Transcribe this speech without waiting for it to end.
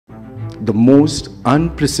The most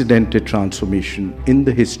unprecedented transformation in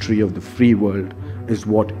the history of the free world is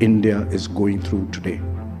what India is going through today.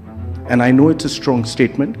 And I know it's a strong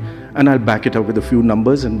statement, and I'll back it up with a few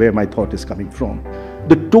numbers and where my thought is coming from.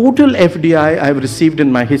 The total FDI I've received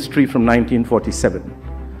in my history from 1947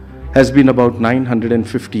 has been about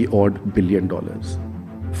 $950 odd billion.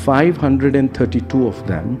 532 of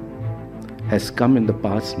them has come in the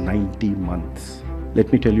past 90 months.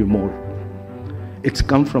 Let me tell you more. It's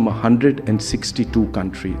come from 162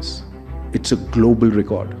 countries. It's a global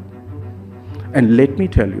record. And let me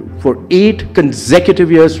tell you, for 8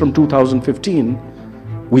 consecutive years from 2015,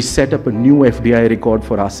 we set up a new FDI record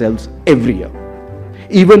for ourselves every year.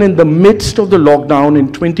 Even in the midst of the lockdown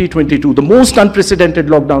in 2022, the most unprecedented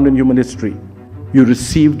lockdown in human history, you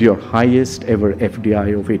received your highest ever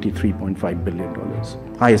FDI of $83.5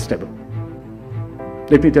 billion. Highest ever.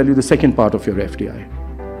 Let me tell you the second part of your FDI.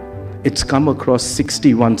 It's come across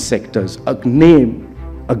 61 sectors, a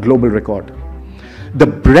global record. The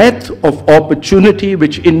breadth of opportunity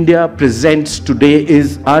which India presents today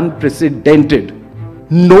is unprecedented.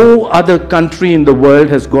 No other country in the world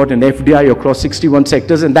has got an FDI across 61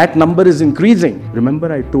 sectors, and that number is increasing.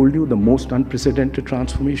 Remember, I told you the most unprecedented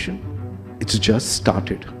transformation? It's just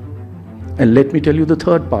started. And let me tell you the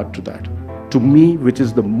third part to that. To me, which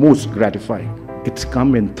is the most gratifying. It's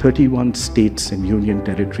come in 31 states and union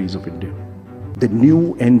territories of India. The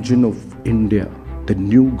new engine of India, the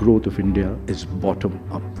new growth of India is bottom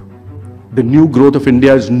up. The new growth of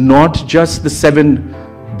India is not just the 7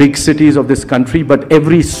 big cities of this country, but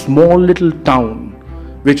every small little town,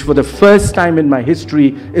 which for the first time in my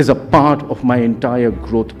history is a part of my entire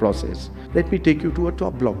growth process. Let me take you to a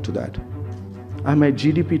top block to that. I'm at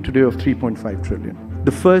GDP today of 3.5 trillion.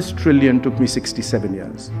 The first trillion took me 67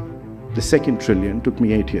 years. The second trillion took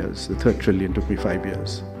me 8 years. The third trillion took me 5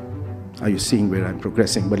 years. Are you seeing where I'm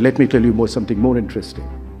progressing? But let me tell you something more interesting.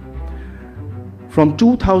 From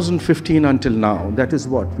 2015 until now, that is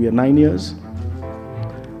what? We are 9 years.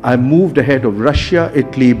 I moved ahead of Russia,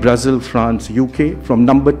 Italy, Brazil, France, UK from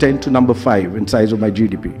number 10 to number 5 in size of my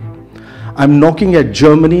GDP. I'm knocking at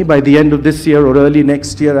Germany. By the end of this year or early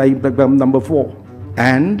next year, I become number 4.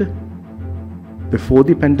 And before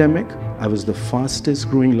the pandemic, I was the fastest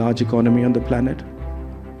growing large economy on the planet.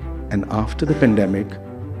 And after the pandemic,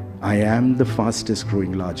 I am the fastest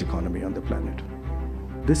growing large economy on the planet.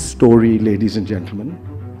 This story, ladies and gentlemen,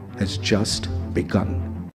 has just begun.